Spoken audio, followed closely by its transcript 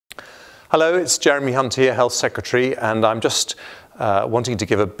Hello, it's Jeremy Hunt here, Health Secretary, and I'm just wanting to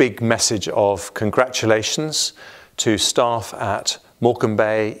give a big message of congratulations to staff at Morecambe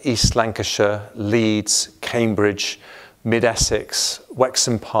Bay, East Lancashire, Leeds, Cambridge, Mid-Essex,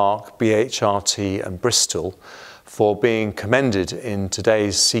 Wexham Park, ELHT and Bristol for being commended in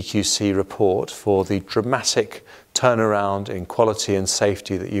today's CQC report for the dramatic turnaround in quality and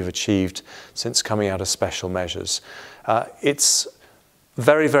safety that you've achieved since coming out of special measures. It's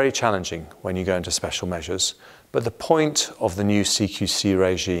very, very challenging when you go into special measures, but the point of the new CQC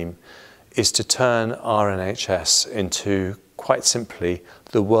regime is to turn our NHS into, quite simply,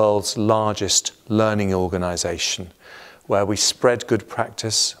 the world's largest learning organisation, where we spread good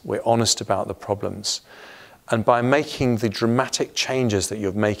practice, we're honest about the problems, and by making the dramatic changes that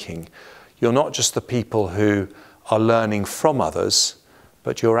you're making, you're not just the people who are learning from others,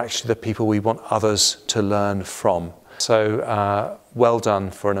 but you're actually the people we want others to learn from. So well done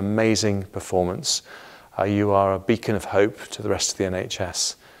for an amazing performance. You are a beacon of hope to the rest of the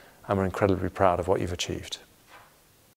NHS, and we're incredibly proud of what you've achieved.